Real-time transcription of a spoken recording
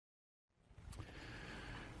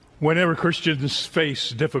Whenever Christians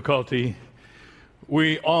face difficulty,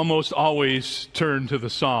 we almost always turn to the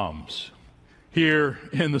Psalms. Here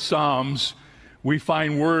in the Psalms, we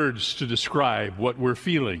find words to describe what we're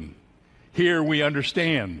feeling. Here we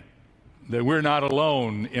understand that we're not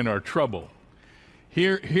alone in our trouble.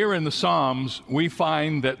 Here in the Psalms, we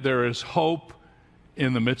find that there is hope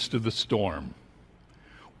in the midst of the storm.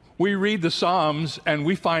 We read the Psalms and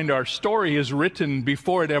we find our story is written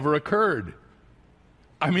before it ever occurred.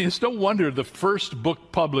 I mean, it's no wonder the first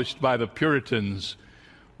book published by the Puritans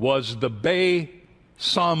was the Bay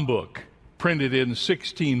Psalm Book, printed in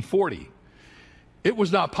 1640. It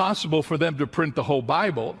was not possible for them to print the whole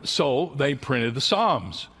Bible, so they printed the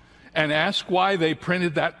Psalms. And asked why they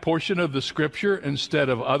printed that portion of the Scripture instead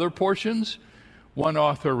of other portions, one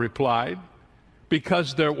author replied,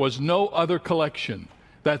 because there was no other collection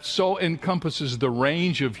that so encompasses the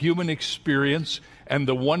range of human experience and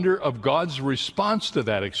the wonder of God's response to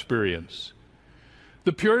that experience.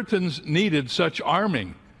 The Puritans needed such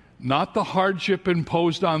arming, not the hardship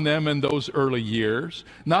imposed on them in those early years,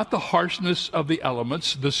 not the harshness of the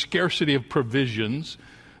elements, the scarcity of provisions,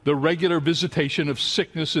 the regular visitation of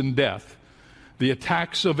sickness and death, the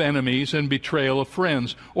attacks of enemies and betrayal of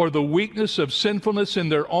friends, or the weakness of sinfulness in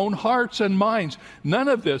their own hearts and minds. None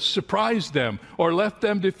of this surprised them or left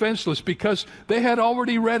them defenseless because they had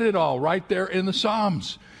already read it all right there in the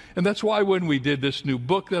Psalms. And that's why when we did this new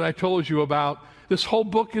book that I told you about, this whole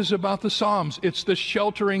book is about the Psalms. It's the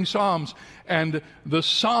sheltering Psalms. And the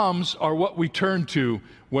Psalms are what we turn to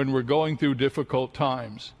when we're going through difficult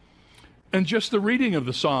times. And just the reading of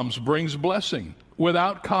the Psalms brings blessing,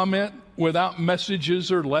 without comment, without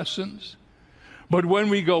messages or lessons. But when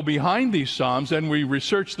we go behind these Psalms and we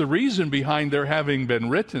research the reason behind their having been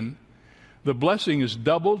written, the blessing is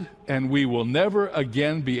doubled, and we will never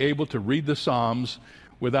again be able to read the Psalms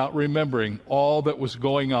without remembering all that was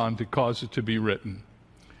going on to cause it to be written.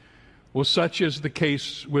 Well, such is the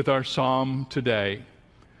case with our Psalm today.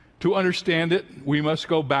 To understand it, we must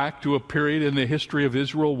go back to a period in the history of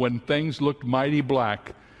Israel when things looked mighty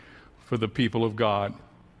black for the people of God.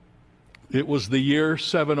 It was the year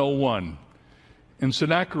 701, and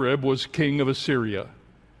Sennacherib was king of Assyria.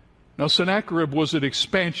 Now, Sennacherib was an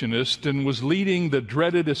expansionist and was leading the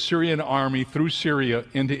dreaded Assyrian army through Syria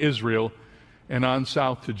into Israel and on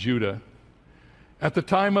south to Judah. At the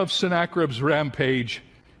time of Sennacherib's rampage,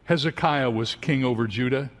 Hezekiah was king over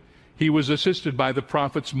Judah. He was assisted by the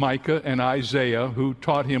prophets Micah and Isaiah, who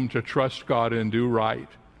taught him to trust God and do right.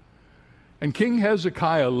 And King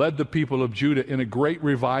Hezekiah led the people of Judah in a great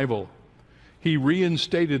revival. He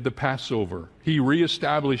reinstated the Passover. He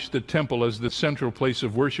reestablished the temple as the central place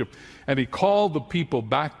of worship, and he called the people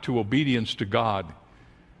back to obedience to God.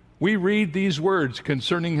 We read these words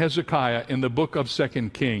concerning Hezekiah in the book of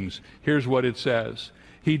 2 Kings. Here's what it says.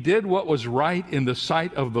 He did what was right in the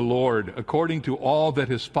sight of the Lord, according to all that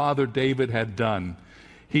his father David had done.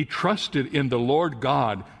 He trusted in the Lord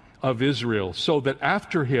God of Israel, so that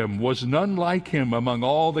after him was none like him among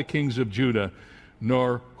all the kings of Judah,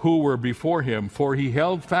 nor who were before him, for he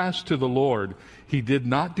held fast to the Lord. He did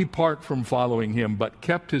not depart from following him, but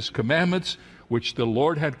kept his commandments, which the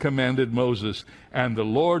Lord had commanded Moses, and the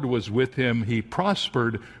Lord was with him. He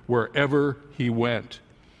prospered wherever he went.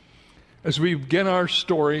 As we begin our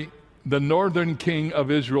story, the northern king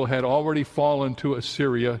of Israel had already fallen to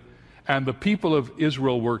Assyria, and the people of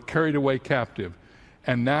Israel were carried away captive.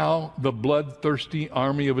 And now the bloodthirsty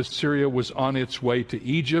army of Assyria was on its way to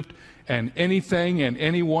Egypt, and anything and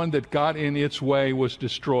anyone that got in its way was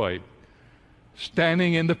destroyed.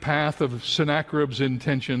 Standing in the path of Sennacherib's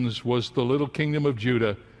intentions was the little kingdom of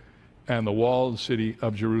Judah and the walled city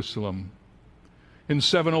of Jerusalem. In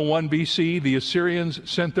 701 BC, the Assyrians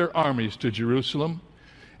sent their armies to Jerusalem,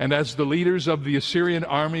 and as the leaders of the Assyrian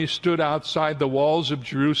army stood outside the walls of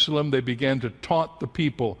Jerusalem, they began to taunt the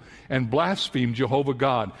people and blaspheme Jehovah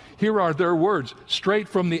God. Here are their words, straight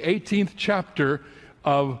from the 18th chapter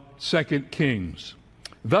of 2 Kings.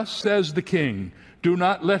 Thus says the king, do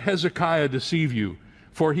not let Hezekiah deceive you,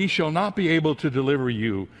 for he shall not be able to deliver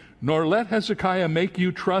you, nor let Hezekiah make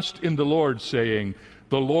you trust in the Lord, saying,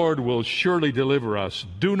 the Lord will surely deliver us.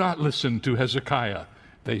 Do not listen to Hezekiah,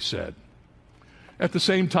 they said. At the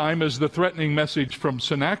same time as the threatening message from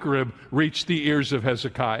Sennacherib reached the ears of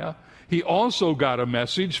Hezekiah, he also got a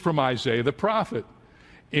message from Isaiah the prophet.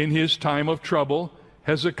 In his time of trouble,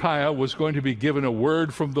 Hezekiah was going to be given a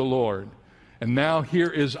word from the Lord. And now here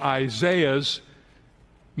is Isaiah's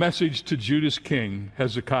message to Judah's king,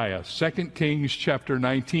 Hezekiah. 2 Kings chapter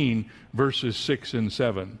 19, verses 6 and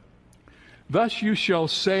 7. Thus you shall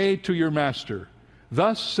say to your master,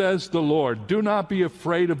 thus says the Lord, do not be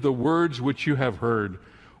afraid of the words which you have heard,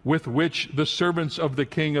 with which the servants of the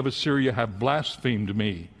king of Assyria have blasphemed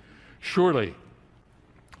me. Surely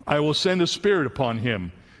I will send a spirit upon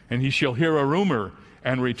him, and he shall hear a rumor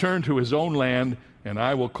and return to his own land, and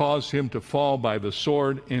I will cause him to fall by the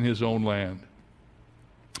sword in his own land."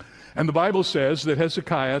 And the Bible says that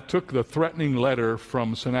Hezekiah took the threatening letter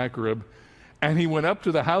from Sennacherib, and he went up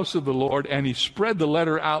to the house of the Lord, and he spread the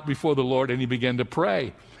letter out before the Lord, and he began to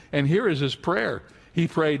pray. And here is his prayer. He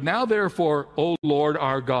prayed, "Now therefore, O Lord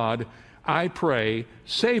our God, I pray,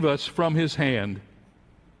 save us from his hand,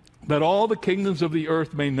 that all the kingdoms of the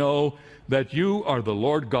earth may know that you are the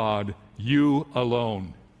Lord God, you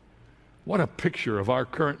alone." What a picture of our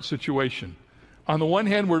current situation. On the one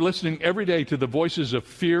hand, we're listening every day to the voices of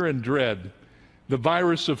fear and dread. The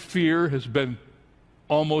virus of fear has been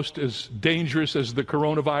almost as dangerous as the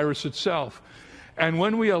coronavirus itself. And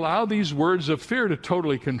when we allow these words of fear to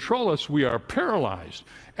totally control us, we are paralyzed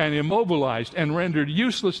and immobilized and rendered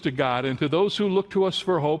useless to God and to those who look to us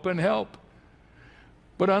for hope and help.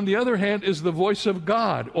 But on the other hand is the voice of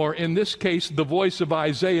God, or in this case, the voice of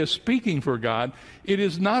Isaiah speaking for God. It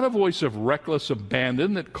is not a voice of reckless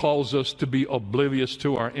abandon that calls us to be oblivious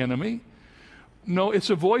to our enemy. No,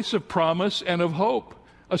 it's a voice of promise and of hope,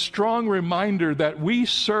 a strong reminder that we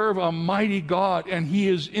serve a mighty God and he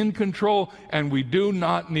is in control and we do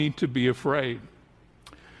not need to be afraid.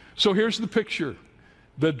 So here's the picture.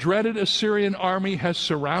 The dreaded Assyrian army has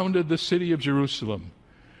surrounded the city of Jerusalem.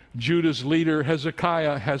 Judah's leader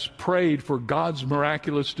Hezekiah has prayed for God's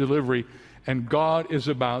miraculous delivery, and God is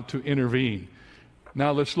about to intervene.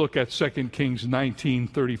 Now let's look at 2 Kings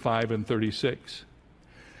 19:35 and 36.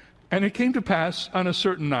 "And it came to pass on a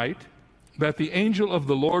certain night that the angel of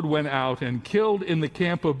the Lord went out and killed in the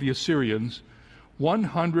camp of the Assyrians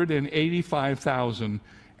 185,000.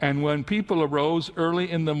 And when people arose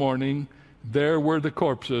early in the morning, there were the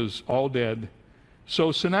corpses, all dead.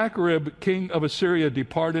 So Sennacherib, king of Assyria,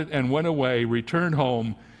 departed and went away, returned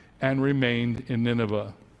home, and remained in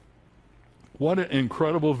Nineveh." What an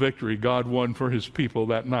incredible victory God won for his people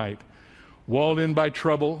that night. Walled in by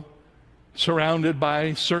trouble, surrounded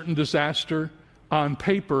by certain disaster, on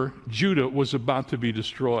paper, Judah was about to be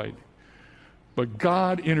destroyed. But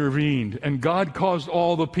God intervened, and God caused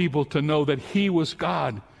all the people to know that he was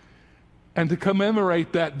God. And to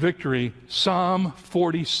commemorate that victory, Psalm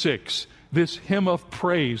 46, this hymn of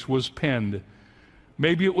praise, was penned.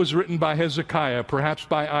 Maybe it was written by Hezekiah, perhaps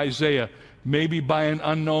by Isaiah, maybe by an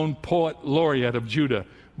unknown poet laureate of Judah.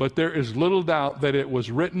 But there is little doubt that it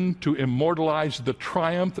was written to immortalize the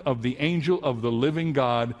triumph of the angel of the living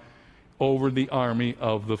God over the army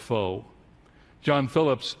of the foe. John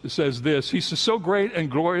Phillips says this. He says, "So great and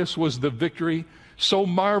glorious was the victory, so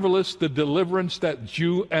marvelous the deliverance, that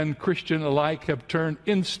Jew and Christian alike have turned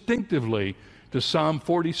instinctively to Psalm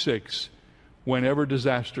 46 whenever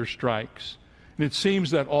disaster strikes. And it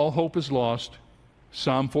seems that all hope is lost.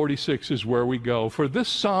 Psalm 46 is where we go. For this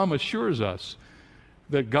psalm assures us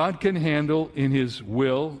that God can handle in his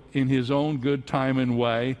will, in his own good time and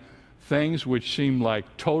way, things which seem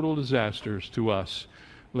like total disasters to us.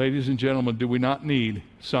 Ladies and gentlemen, do we not need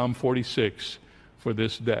Psalm 46 for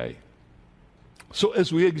this day? So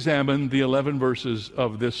as we examine the 11 verses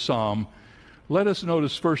of this psalm, let us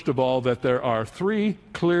notice first of all that there are 3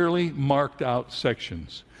 clearly marked out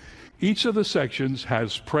sections. Each of the sections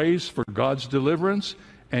has praise for God's deliverance,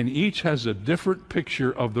 and each has a different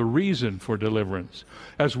picture of the reason for deliverance.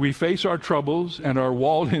 As we face our troubles and our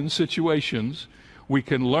walled-in situations, we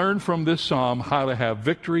can learn from this psalm how to have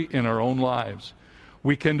victory in our own lives.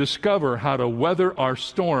 We can discover how to weather our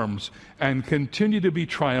storms and continue to be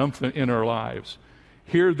triumphant in our lives.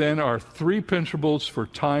 Here then are 3 principles for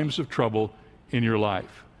times of trouble in your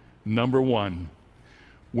life. Number 1,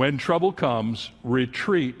 when trouble comes,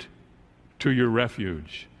 retreat to your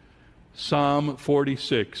refuge. Psalm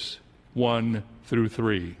 46, 1 through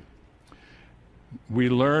 3. We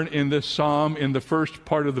learn in this psalm, in the first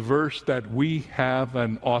part of the verse, that we have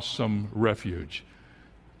an awesome refuge.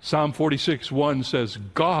 Psalm 46, 1 says,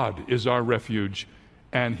 God is our refuge,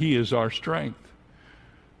 and he is our strength.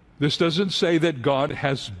 This doesn't say that God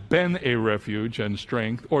has been a refuge and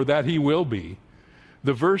strength, or that he will be.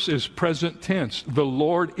 The verse is present tense. The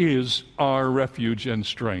Lord is our refuge and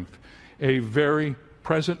strength, a very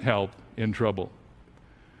present help in trouble.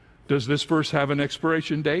 Does this verse have an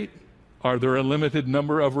expiration date? Are there a limited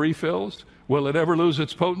number of refills? Will it ever lose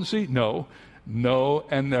its potency? No. No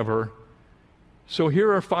and never. So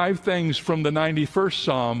here are 5 things from the 91st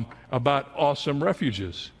Psalm about awesome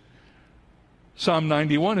refuges. Psalm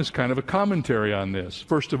 91 is kind of a commentary on this.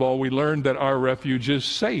 First of all, we learned that our refuge is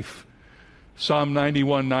safe. Psalm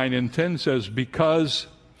 91, 9 and 10 says, because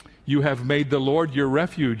You have made the Lord your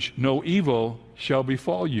refuge. No evil shall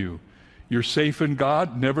befall you. You're safe in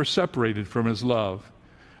God, never separated from his love.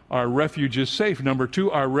 Our refuge is safe. Number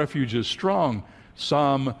 2, our refuge is strong.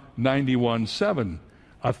 Psalm 91:7.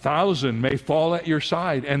 1,000 may fall at your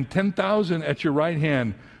side and 10,000 at your right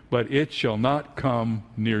hand, but it shall not come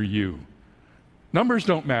near you. Numbers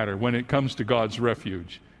don't matter when it comes to God's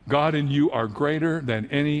refuge. God and you are greater than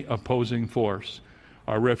any opposing force.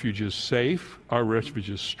 Our refuge is safe. Our refuge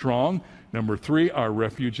is strong. Number 3, our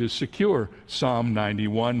refuge is secure. Psalm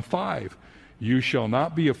 91:5. You shall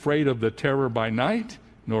not be afraid of the terror by night,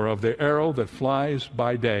 nor of the arrow that flies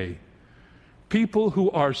by day. People who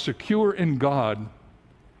are secure in God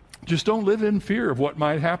just don't live in fear of what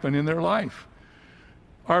might happen in their life.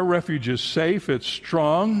 Our refuge is safe, it's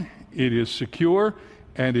strong, it is secure,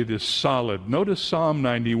 and it is solid. Notice Psalm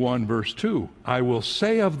 91, verse 2. I will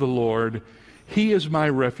say of the Lord, he is my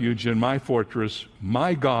refuge and my fortress,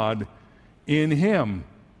 my God, in him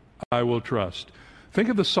I will trust. Think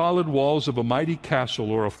of the solid walls of a mighty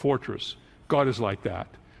castle or a fortress. God is like that.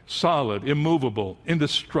 Solid, immovable,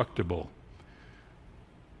 indestructible.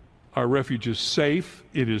 Our refuge is safe,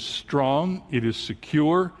 it is strong, it is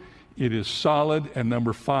secure, it is solid, and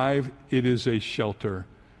number 5, it is a shelter.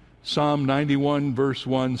 Psalm 91 verse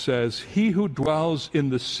 1 says, he who dwells in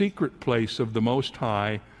the secret place of the Most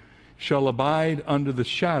High shall abide under the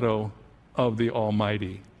shadow of the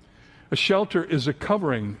Almighty. A shelter is a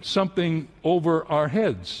covering, something over our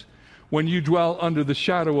heads. When you dwell under the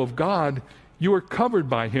shadow of God, you are covered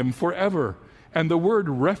by him forever. And the word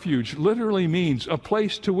refuge literally means a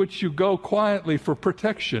place to which you go quietly for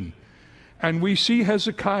protection. And we see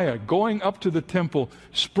Hezekiah going up to the temple,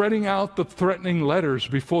 spreading out the threatening letters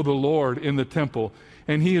before the Lord in the temple.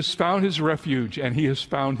 And he has found his refuge, and he has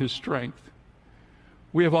found his strength.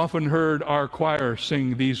 We have often heard our choir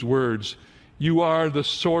sing these words, you are the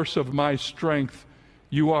source of my strength.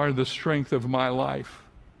 You are the strength of my life.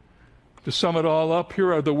 To sum it all up,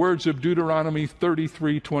 here are the words of Deuteronomy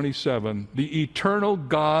 33:27. The eternal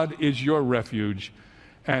God is your refuge,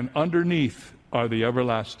 and underneath are the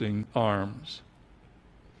everlasting arms.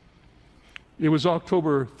 It was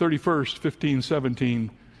October 31st,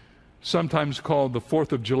 1517, sometimes called the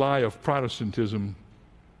 4th of July of Protestantism.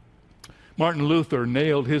 Martin Luther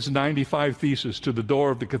nailed his 95 Theses to the door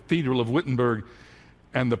of the Cathedral of Wittenberg,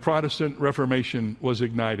 and the Protestant Reformation was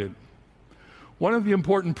ignited. One of the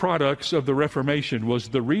important products of the Reformation was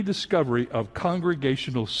the rediscovery of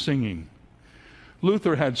congregational singing.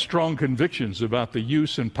 Luther had strong convictions about the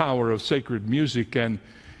use and power of sacred music, and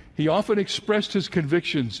he often expressed his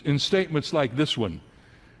convictions in statements like this one,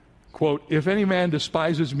 quote, if any man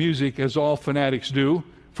despises music as all fanatics do,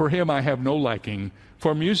 for him I have no liking.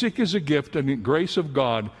 For music is a gift and a grace of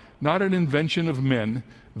God, not an invention of men.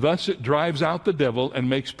 Thus it drives out the devil and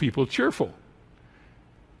makes people cheerful.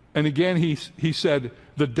 And again he said,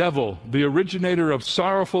 the devil, the originator of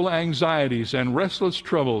sorrowful anxieties and restless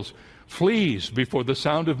troubles, flees before the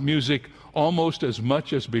sound of music almost as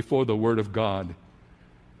much as before the word of God.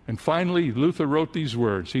 And finally, Luther wrote these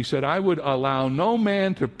words. He said, I would allow no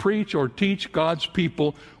man to preach or teach God's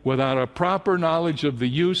people without a proper knowledge of the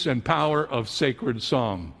use and power of sacred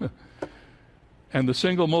song. And the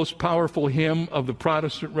single most powerful hymn of the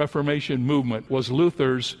Protestant Reformation movement was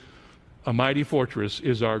Luther's A Mighty Fortress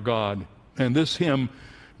is Our God. And this hymn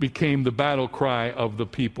became the battle cry of the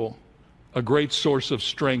people, a great source of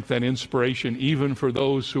strength and inspiration even for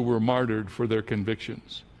those who were martyred for their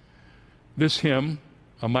convictions. This hymn,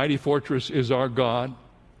 A Mighty Fortress is Our God,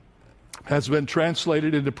 has been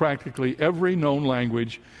translated into practically every known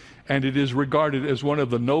language, and it is regarded as one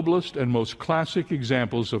of the noblest and most classic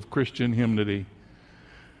examples of Christian hymnody.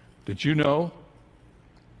 Did you know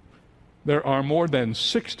there are more than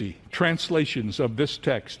 60 translations of this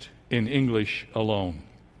text in English alone?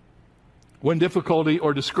 When difficulty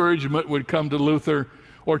or discouragement would come to Luther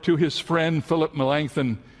or to his friend Philip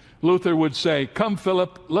Melanchthon, Luther would say, come,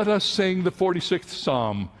 Philip, let us sing the 46th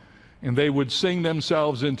Psalm. And they would sing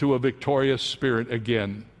themselves into a victorious spirit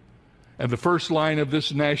again. And the first line of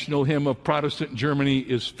this national hymn of Protestant Germany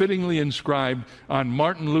is fittingly inscribed on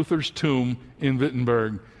Martin Luther's tomb in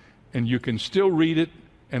Wittenberg. And you can still read it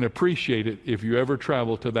and appreciate it if you ever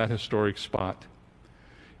travel to that historic spot.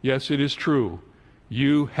 Yes, it is true.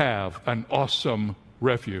 You have an awesome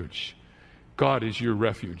refuge. God is your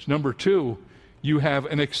refuge. Number 2, you have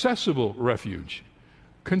an accessible refuge.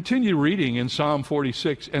 Continue reading in Psalm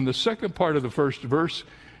 46, and the second part of the first verse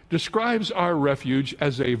describes our refuge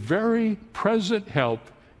as a very present help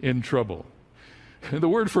in trouble. The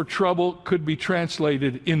word for trouble could be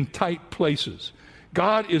translated in tight places.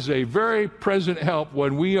 God is a very present help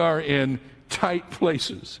when we are in tight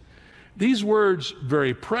places. These words,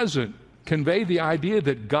 very present, convey the idea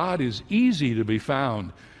that God is easy to be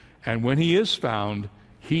found. And when he is found,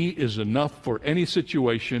 he is enough for any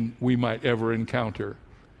situation we might ever encounter.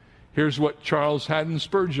 Here's what Charles Haddon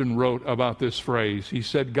Spurgeon wrote about this phrase. He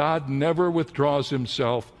said, God never withdraws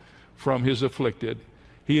himself from his afflicted.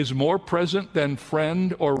 He is more present than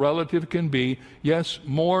friend or relative can be, yes,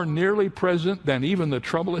 more nearly present than even the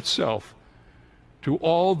trouble itself. To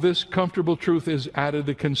all this comfortable truth is added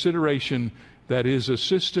the consideration that his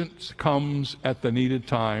assistance comes at the needed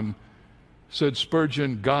time. Said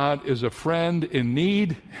Spurgeon, God is a friend in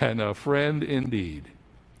need and a friend indeed.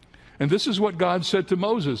 And this is what God said to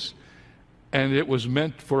Moses, and it was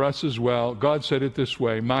meant for us as well. God said it this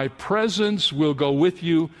way, my presence will go with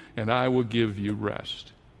you, and I will give you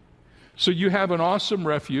rest. So you have an awesome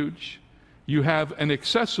refuge. You have an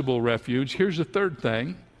accessible refuge. Here's the third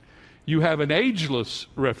thing. You have an ageless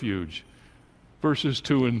refuge. Verses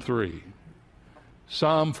 2 and 3.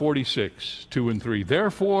 Psalm 46, 2 and 3.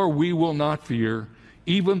 Therefore we will not fear,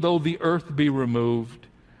 even though the earth be removed,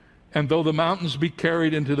 and though the mountains be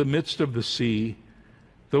carried into the midst of the sea,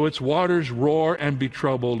 though its waters roar and be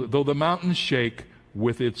troubled, though the mountains shake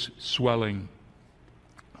with its swelling.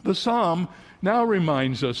 The psalm now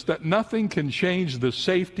reminds us that nothing can change the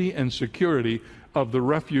safety and security of the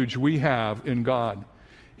refuge we have in God.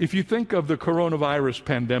 If you think of the coronavirus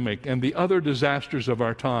pandemic and the other disasters of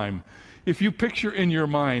our time, if you picture in your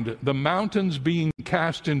mind the mountains being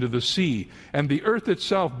cast into the sea and the earth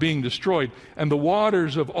itself being destroyed and the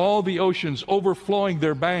waters of all the oceans overflowing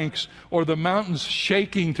their banks or the mountains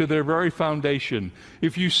shaking to their very foundation,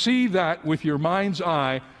 if you see that with your mind's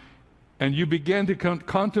eye and you begin to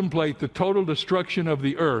contemplate the total destruction of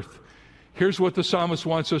the earth, here's what the psalmist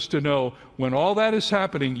wants us to know. When all that is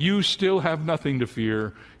happening, you still have nothing to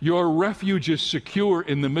fear. Your refuge is secure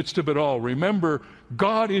in the midst of it all. Remember,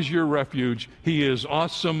 God is your refuge. He is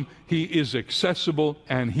awesome, he is accessible,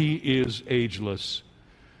 and he is ageless.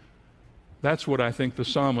 That's what I think the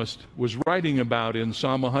psalmist was writing about in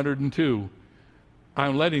Psalm 102.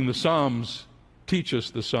 I'm letting the Psalms teach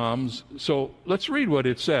us the Psalms, so let's read what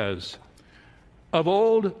it says. Of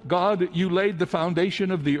old, God, you laid the foundation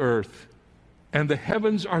of the earth, and the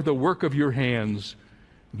heavens are the work of your hands.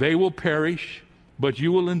 They will perish, but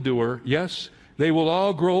you will endure. Yes, they will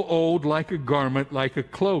all grow old like a garment, like a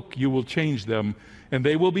cloak. You will change them, and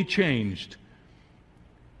they will be changed.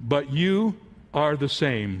 But you are the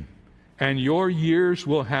same, and your years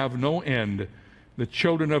will have no end. The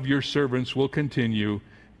children of your servants will continue,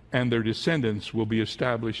 and their descendants will be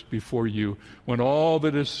established before you. When all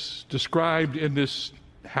that is described in this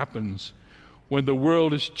happens, when the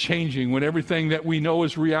world is changing, when everything that we know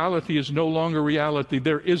as reality is no longer reality,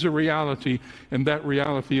 there is a reality, and that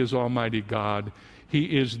reality is Almighty God.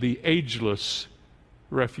 He is the ageless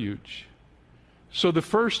refuge. So the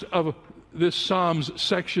first of this Psalms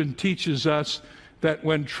section teaches us that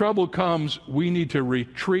when trouble comes, we need to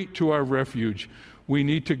retreat to our refuge. We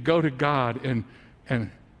need to go to God and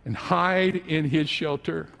hide in his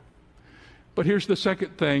shelter. But here's the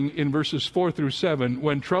second thing in verses 4 through 7.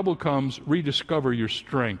 When trouble comes, rediscover your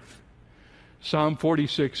strength. Psalm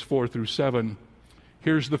 46, 4 through 7.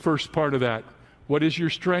 Here's the first part of that. What is your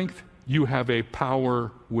strength? You have a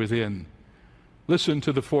power within. Listen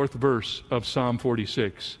to the fourth verse of Psalm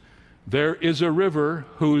 46. There is a river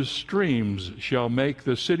whose streams shall make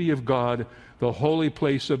the city of God the holy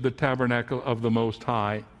place of the tabernacle of the Most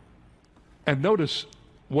High. And notice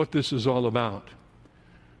what this is all about.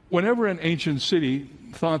 Whenever an ancient city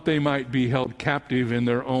thought they might be held captive in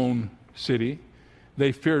their own city,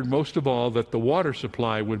 they feared most of all that the water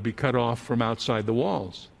supply would be cut off from outside the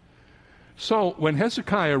walls. So when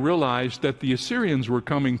Hezekiah realized that the Assyrians were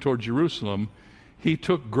coming toward Jerusalem, he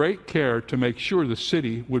took great care to make sure the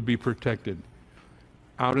city would be protected.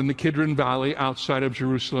 Out in the Kidron Valley, outside of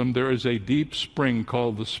Jerusalem, there is a deep spring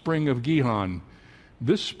called the Spring of Gihon.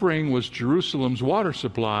 This spring was Jerusalem's water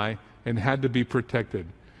supply and had to be protected.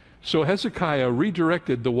 So Hezekiah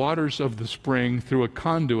redirected the waters of the spring through a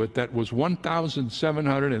conduit that was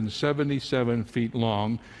 1,777 feet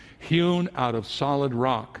long, hewn out of solid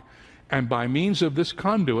rock. And by means of this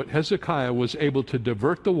conduit, Hezekiah was able to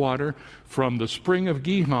divert the water from the Spring of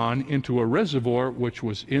Gihon into a reservoir which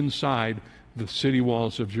was inside the city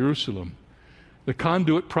walls of Jerusalem. The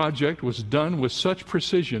conduit project was done with such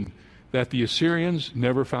precision that the Assyrians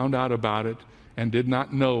never found out about it and did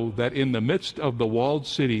not know that in the midst of the walled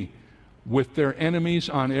city, with their enemies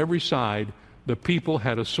on every side, the people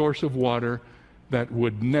had a source of water that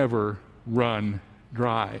would never run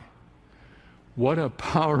dry. What a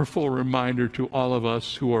powerful reminder to all of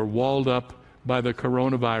us who are walled up by the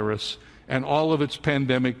coronavirus and all of its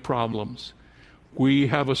pandemic problems. We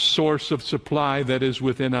have a source of supply that is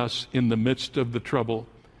within us in the midst of the trouble.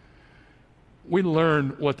 We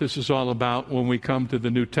learn what this is all about when we come to the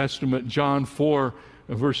New Testament. John 4,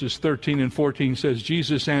 verses 13 and 14 says,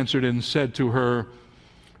 Jesus answered and said to her,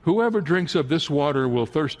 "Whoever drinks of this water will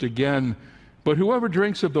thirst again, but whoever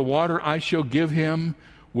drinks of the water I shall give him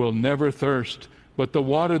will never thirst. But the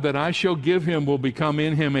water that I shall give him will become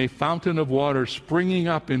in him a fountain of water springing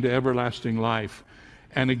up into everlasting life."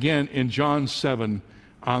 And again in John 7,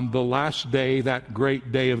 on the last day, that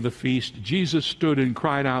great day of the feast, Jesus stood and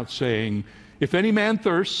cried out, saying, "If any man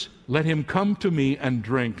thirsts, let him come to me and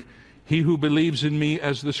drink. He who believes in me,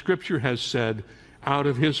 as the Scripture has said, out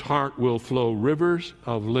of his heart will flow rivers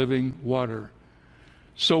of living water."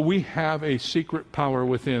 So we have a secret power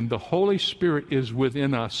within. The Holy Spirit is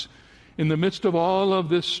within us. In the midst of all of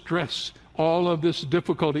this stress, all of this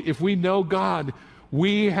difficulty, if we know God,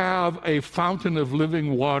 we have a fountain of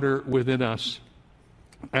living water within us,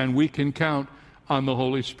 and we can count on the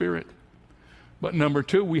Holy Spirit. But number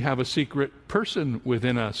two, we have a secret person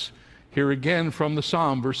within us. Here again from the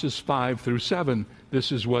Psalm, verses 5 through 7,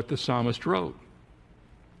 this is what the psalmist wrote.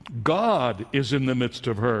 God is in the midst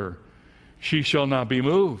of her. She shall not be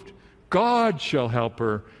moved. God shall help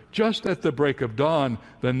her. Just at the break of dawn,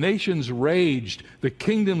 the nations raged, the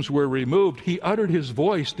kingdoms were removed. He uttered his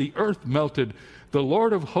voice, the earth melted. The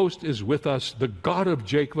Lord of hosts is with us. The God of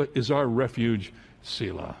Jacob is our refuge.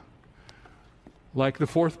 Selah. Like the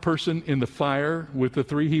fourth person in the fire with the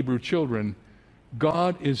 3 Hebrew children,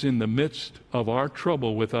 God is in the midst of our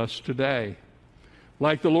trouble with us today.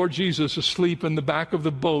 Like the Lord Jesus asleep in the back of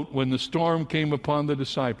the boat when the storm came upon the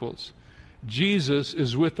disciples, Jesus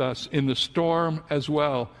is with us in the storm as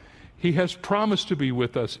well. He has promised to be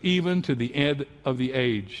with us even to the end of the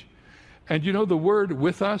age. And you know, the word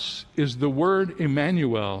with us is the word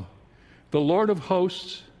Emmanuel. The Lord of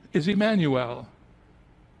hosts is Emmanuel.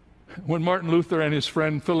 When Martin Luther and his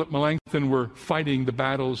friend Philip Melanchthon were fighting the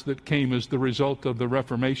battles that came as the result of the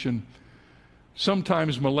Reformation,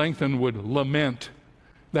 sometimes Melanchthon would lament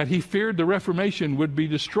that he feared the Reformation would be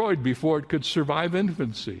destroyed before it could survive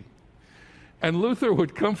infancy. And Luther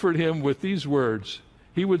would comfort him with these words.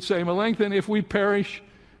 He would say, "Melanchthon, if we perish,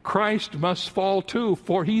 Christ must fall too,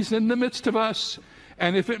 for he's in the midst of us.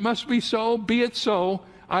 And if it must be so, be it so.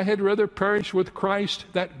 I had rather perish with Christ,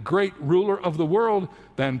 that great ruler of the world,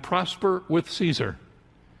 than prosper with Caesar."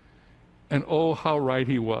 And oh, how right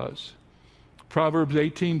he was. Proverbs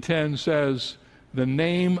 18:10 says, "The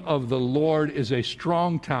name of the Lord is a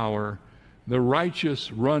strong tower. The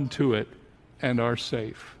righteous run to it and are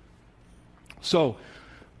safe." So,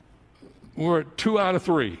 we're at 2 out of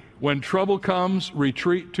 3. When trouble comes,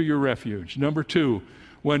 retreat to your refuge. Number 2,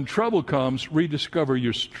 when trouble comes, rediscover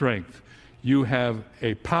your strength. You have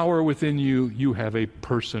a power within you. You have a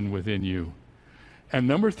person within you. And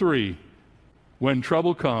number 3, when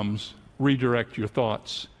trouble comes, redirect your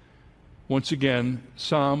thoughts. Once again,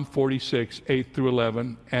 Psalm 46, 8 through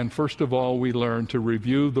 11. And first of all, we learn to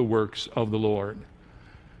review the works of the Lord.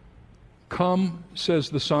 "Come," says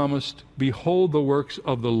the psalmist, "behold the works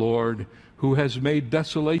of the Lord, who has made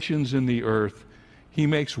desolations in the earth. He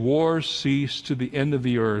makes wars cease to the end of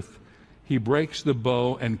the earth. He breaks the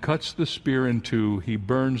bow and cuts the spear in two. He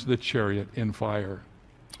burns the chariot in fire."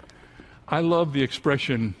 I love the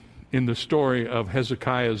expression in the story of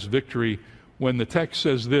Hezekiah's victory when the text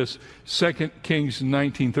says this, 2 Kings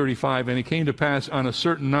 19:35, "And it came to pass on a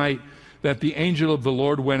certain night that the angel of the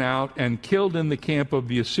Lord went out and killed in the camp of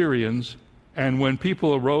the Assyrians, and when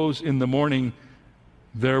people arose in the morning,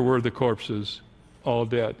 there were the corpses, all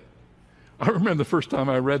dead." I remember the first time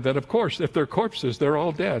I read that. Of course, if they're corpses, they're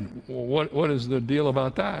all dead. What is the deal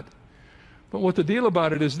about that? But what the deal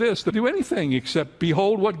about it is this: to do anything except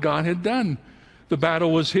behold what God had done. The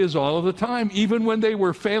battle was his all of the time, even when they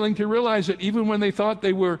were failing to realize it, even when they thought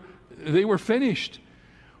they were finished.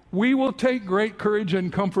 We will take great courage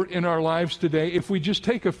and comfort in our lives today if we just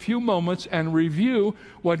take a few moments and review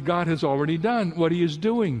what God has already done, what he is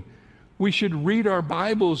doing. We should read our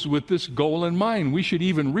Bibles with this goal in mind. We should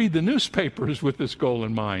even read the newspapers with this goal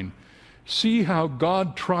in mind. See how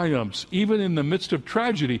God triumphs even in the midst of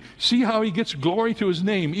tragedy. See how he gets glory to his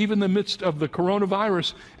name even in the midst of the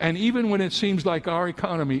coronavirus and even when it seems like our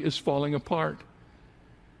economy is falling apart.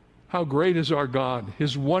 How great is our God.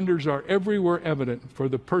 His wonders are everywhere evident for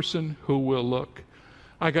the person who will look.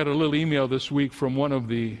 I got a little email this week from one of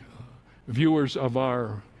the viewers of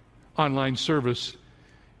our online service,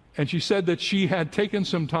 and she said that she had taken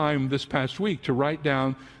some time this past week to write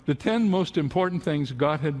down the 10 most important things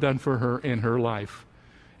God had done for her in her life.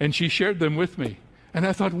 And she shared them with me. And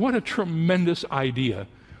I thought, what a tremendous idea.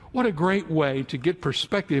 What a great way to get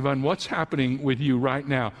perspective on what's happening with you right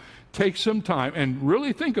now. Take some time and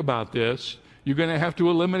really think about this. You're going to have to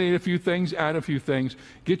eliminate a few things, add a few things,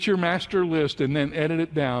 get your master list, and then edit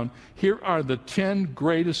it down. Here are the 10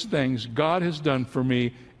 greatest things God has done for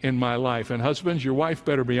me in my life. And husbands, your wife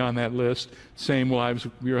better be on that list. Same wives,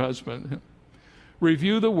 your husband.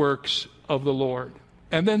 Review the works of the Lord.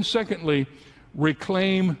 And then secondly,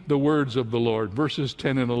 reclaim the words of the Lord. Verses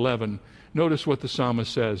 10 and 11. Notice what the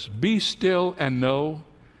psalmist says. Be still and know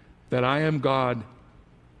that I am God.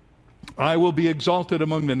 I will be exalted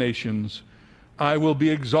among the nations. I will be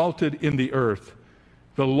exalted in the earth.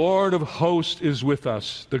 The Lord of hosts is with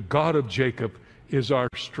us. The God of Jacob is our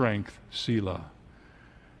strength. Selah.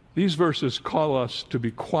 These verses call us to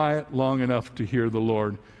be quiet long enough to hear the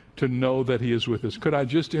Lord, to know that He is with us. Could I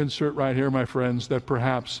just insert right here, my friends, that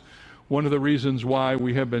perhaps one of the reasons why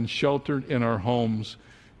we have been sheltered in our homes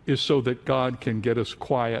is so that God can get us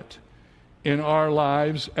quiet. In our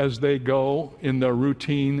lives, as they go in the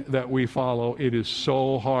routine that we follow, it is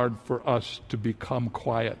so hard for us to become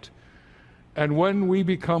quiet. And when we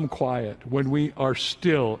become quiet, when we are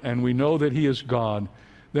still and we know that He is God,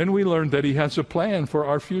 then we learn that He has a plan for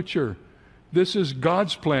our future. This is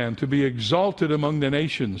God's plan, to be exalted among the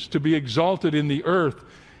nations, to be exalted in the earth.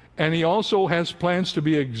 And He also has plans to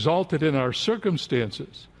be exalted in our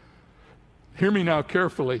circumstances. Hear me now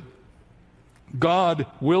carefully. God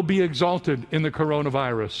will be exalted in the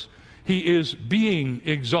coronavirus. He is being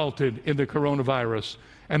exalted in the coronavirus.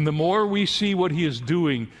 And the more we see what He is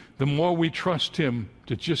doing, the more we trust Him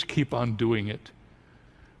to just keep on doing it.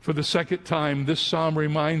 For the second time, this psalm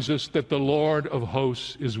reminds us that the Lord of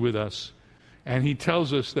hosts is with us. And He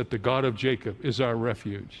tells us that the God of Jacob is our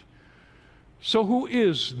refuge. So who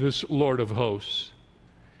is this Lord of hosts?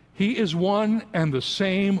 He is one and the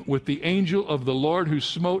same with the angel of the Lord who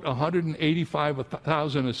smote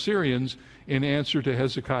 185,000 Assyrians in answer to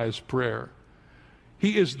Hezekiah's prayer.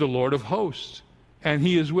 He is the Lord of hosts, and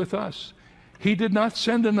He is with us. He did not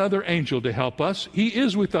send another angel to help us. He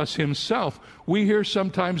is with us Himself. We hear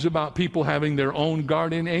sometimes about people having their own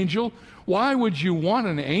guardian angel. Why would you want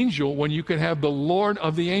an angel when you can have the Lord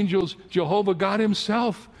of the angels, Jehovah God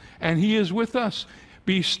Himself, and He is with us?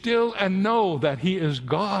 Be still and know that He is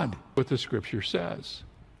God, what the Scripture says.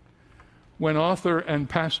 When author and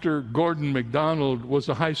pastor Gordon MacDonald was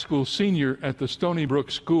a high school senior at the Stony Brook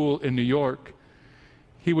School in New York,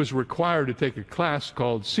 he was required to take a class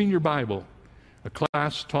called Senior Bible, a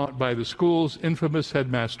class taught by the school's infamous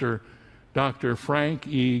headmaster, Dr. Frank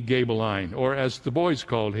E. Gabeline, or as the boys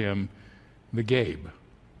called him, the Gabe.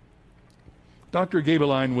 Dr.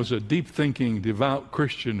 Gabeline was a deep-thinking, devout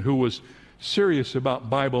Christian who was serious about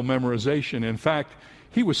Bible memorization. In fact,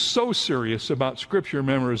 he was so serious about Scripture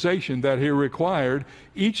memorization that he required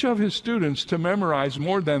each of his students to memorize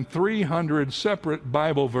more than 300 separate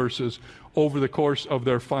Bible verses over the course of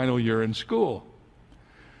their final year in school.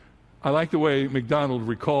 I like the way MacDonald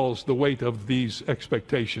recalls the weight of these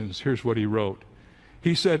expectations. Here's what he wrote.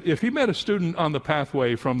 He said, if he met a student on the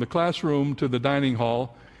pathway from the classroom to the dining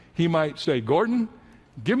hall, he might say, Gordon,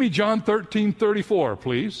 give me John 13:34,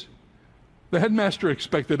 please. The headmaster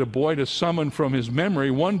expected a boy to summon from his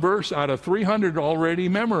memory one verse out of 300 already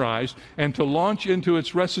memorized and to launch into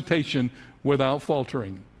its recitation without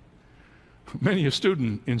faltering. Many a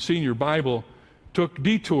student in Senior Bible took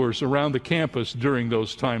detours around the campus during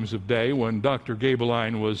those times of day when Dr.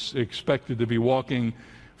 Gabeline was expected to be walking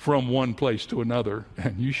from one place to another,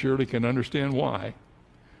 and you surely can understand why.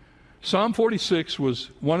 Psalm 46 was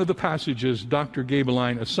one of the passages Dr.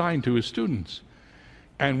 Gabeline assigned to his students.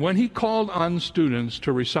 And when he called on students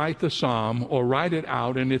to recite the psalm or write it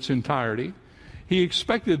out in its entirety, he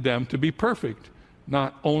expected them to be perfect,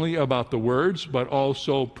 not only about the words, but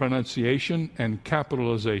also pronunciation and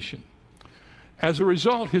capitalization. As a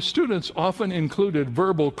result, his students often included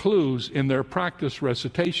verbal clues in their practice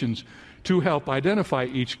recitations to help identify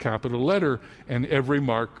each capital letter and every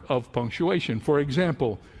mark of punctuation. For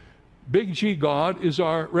example, Big G God is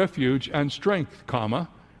our refuge and strength, comma,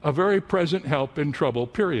 a very present help in trouble,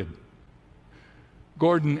 period.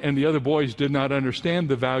 Gordon and the other boys did not understand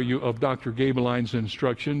the value of Dr. Gabeline's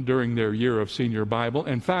instruction during their year of Senior Bible.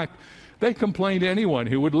 In fact, they complained to anyone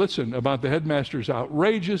who would listen about the headmaster's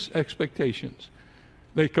outrageous expectations.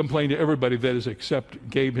 They complained to everybody, that is, except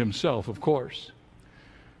Gabe himself, of course.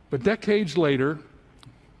 But decades later,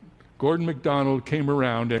 Gordon MacDonald came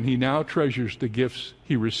around, and he now treasures the gifts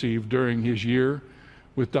he received during his year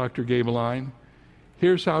with Dr. Gabeline.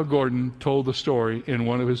 Here's how Gordon told the story in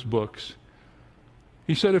one of his books.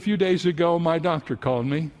 He said, a few days ago, my doctor called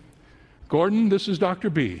me. Gordon, this is Dr.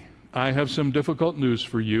 B. I have some difficult news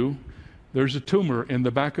for you. There's a tumor in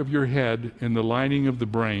the back of your head in the lining of the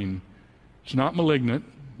brain. It's not malignant.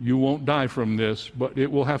 You won't die from this, but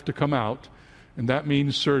it will have to come out. And that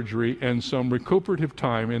means surgery and some recuperative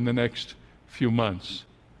time in the next few months.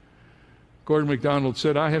 Gordon MacDonald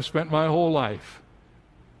said, I have spent my whole life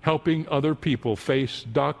helping other people face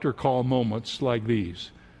doctor call moments like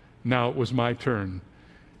these. Now it was my turn.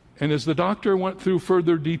 And as the doctor went through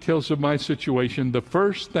further details of my situation, the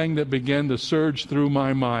first thing that began to surge through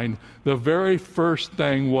my mind, the very first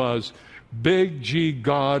thing was, Big G,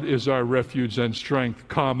 God is our refuge and strength,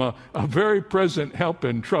 comma, a very present help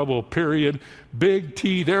in trouble, period. Big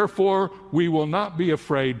T, therefore, we will not be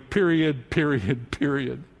afraid, period, period,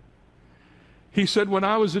 period. He said, when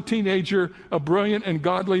I was a teenager, a brilliant and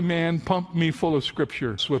godly man pumped me full of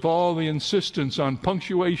scripture with all the insistence on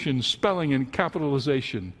punctuation, spelling, and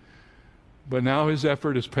capitalization. But now his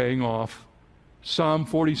effort is paying off. Psalm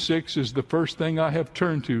 46 is the first thing I have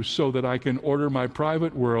turned to so that I can order my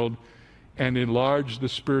private world and enlarge the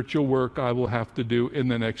spiritual work I will have to do in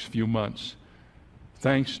the next few months.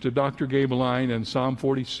 Thanks to Dr. Gabeline and Psalm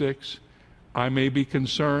 46, I may be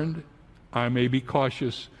concerned, I may be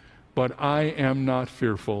cautious, but I am not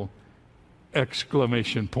fearful!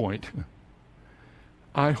 Exclamation point.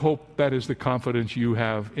 I hope that is the confidence you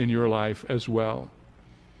have in your life as well.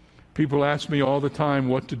 People ask me all the time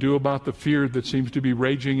what to do about the fear that seems to be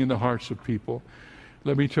raging in the hearts of people.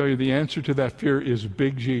 Let me tell you, the answer to that fear is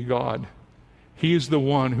Big G, God. He is the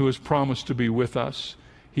one who has promised to be with us.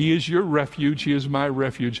 He is your refuge. He is my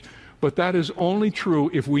refuge. But that is only true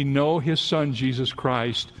if we know His Son, Jesus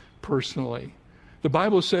Christ, personally. The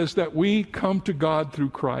Bible says that we come to God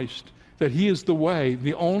through Christ, that He is the way,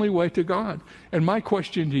 the only way to God. And my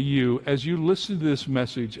question to you, as you listen to this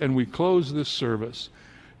message and we close this service,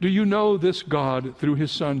 do you know this God through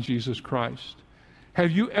His Son, Jesus Christ?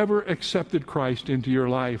 Have you ever accepted Christ into your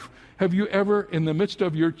life? Have you ever, in the midst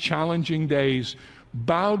of your challenging days,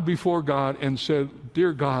 bowed before God and said,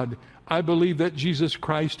 Dear God, I believe that Jesus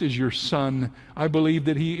Christ is your Son. I believe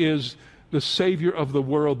that He is the Savior of the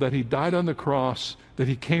world, that He died on the cross, that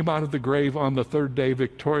He came out of the grave on the third day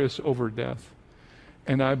victorious over death.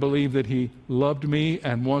 And I believe that He loved me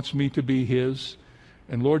and wants me to be His.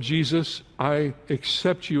 And Lord Jesus, I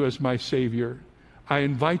accept You as my Savior. I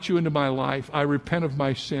invite You into my life. I repent of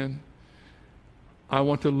my sin. I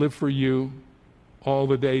want to live for You all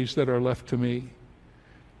the days that are left to me.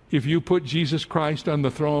 If you put Jesus Christ on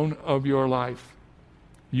the throne of your life,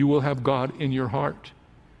 you will have God in your heart.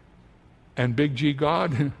 And Big G,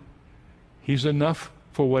 God, He's enough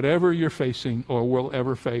for whatever you're facing or will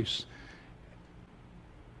ever face.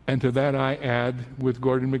 And to that I add, with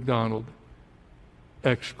Gordon MacDonald,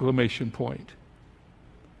 exclamation point.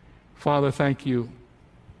 Father, thank You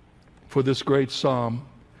for this great psalm.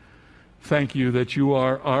 Thank You that You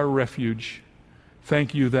are our refuge.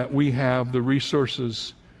 Thank You that we have the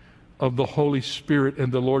resources of the Holy Spirit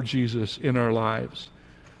and the Lord Jesus in our lives.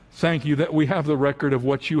 Thank You that we have the record of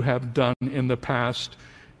what You have done in the past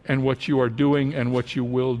and what You are doing and what You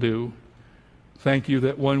will do. Thank You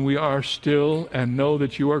that when we are still and know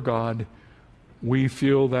that You are God, we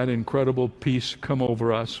feel that incredible peace come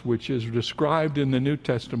over us, which is described in the New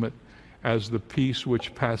Testament as the peace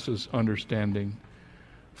which passes understanding.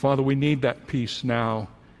 Father, we need that peace now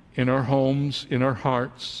in our homes, in our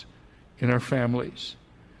hearts, in our families.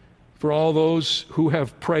 For all those who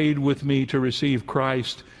have prayed with me to receive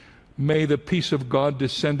Christ, may the peace of God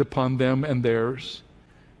descend upon them and theirs.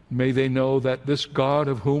 May they know that this God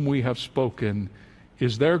of whom we have spoken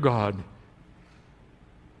is their God,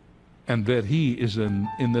 and that He is in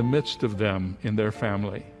the midst of them, in their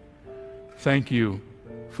family. Thank You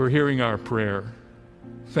for hearing our prayer.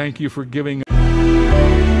 Thank You for giving